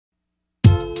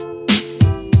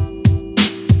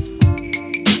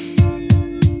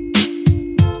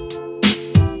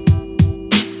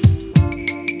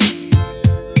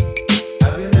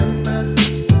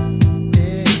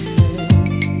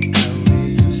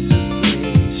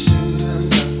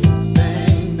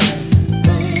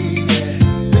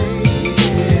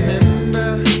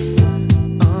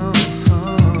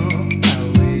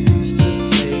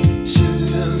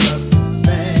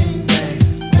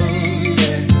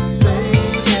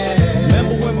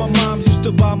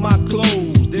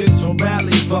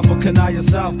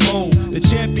South Pole, the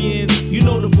champions, you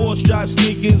know the 4-stripe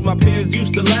sneakers. My peers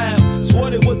used to laugh,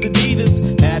 swore it was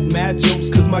Adidas. Had mad jokes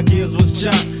cause my gears was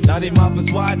chopped. Now they mouth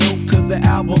is wide open cause the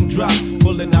album dropped.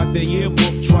 Pulling out their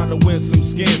yearbook, trying to win some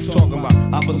skins. Talking about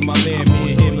Hoffa's my man,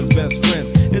 me and him is best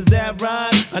friends. Is that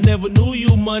right? I never knew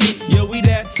you, money. Yeah, we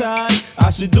that tired. I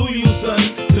should do you,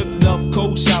 sonny. Took enough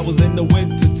cold showers in the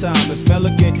winter time. And smell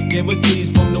again, gave us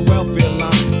cheese from the welfare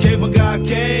line. Cable guy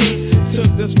came, took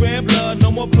the scrambler,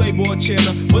 no more Playboy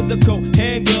channel. With the coat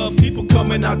hand glove, people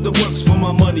coming out the works for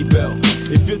my money belt.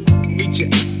 If you reach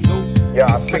it, go. Yeah,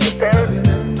 I think it's fair.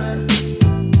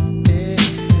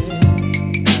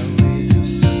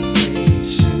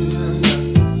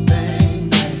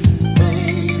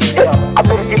 I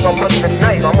better get my money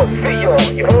tonight. I'ma see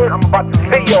y'all. You heard? I'm about to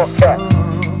see y'all, cat.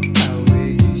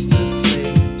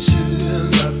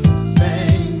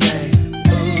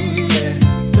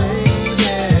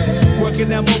 Working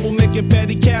that mobile, making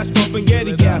petty cash, pumping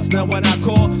Getty gas. Now when I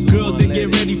call, girls they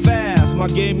get ready fast. My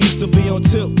game used to be on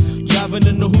tilt, driving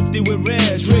in the hoopty with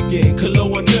Reg, drinking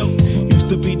Cee-Low and milk. Used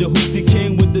to be the hoopty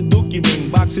king with the dookie ring,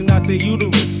 boxing out their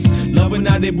uterus, loving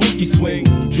how they bookie swing,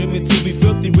 dreaming to be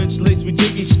filthy rich, laced with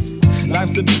jiggy shit.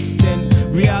 Life's a beat and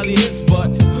reality hits, but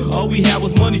all we had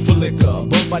was money for liquor.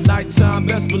 But by nighttime,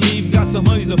 best believe, got some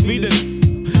honeys to feed it.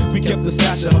 We kept the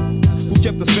stash of who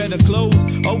kept us fed and clothes.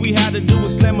 All we had to do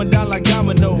was slam them down like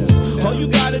dominoes. All you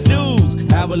gotta do is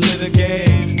have a little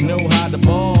game, know how to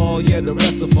ball, yeah, the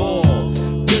rest will fall.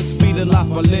 This be the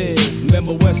life I live.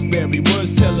 Remember Westbury,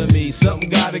 words telling me something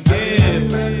gotta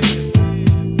give.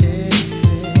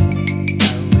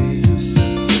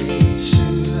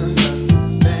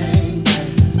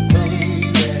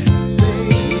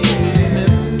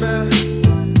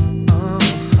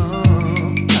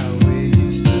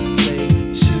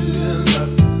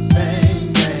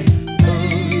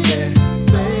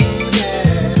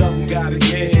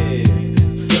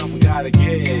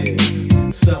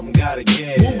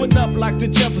 Moving up like the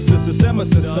Jeffersons, it's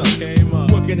Emerson's son.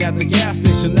 Working at the gas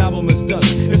station, album is done.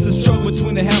 It's a struggle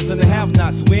between the haves and the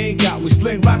have-nots. We ain't got, we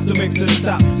sling rocks to make to the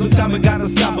top. Sometimes we gotta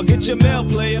stop, but get your mail,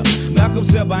 player. Malcolm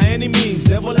said by any means,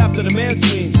 devil after the man's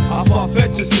dreams. How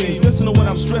far-fetched it seems, listen to what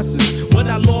I'm stressing. When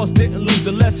I lost, didn't lose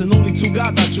the lesson. Only 2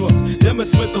 guys I trust, them and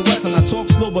Smith and Wesson. I talk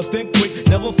slow but think quick,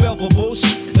 never fell for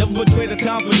bullshit. Never betray the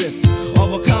confidence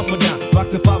of a confidant. Rock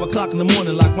till 5 o'clock in the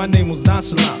morning like my name was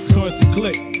nonchalant. Currency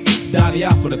click. Donny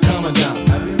Hoffa, the commandant.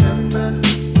 I remember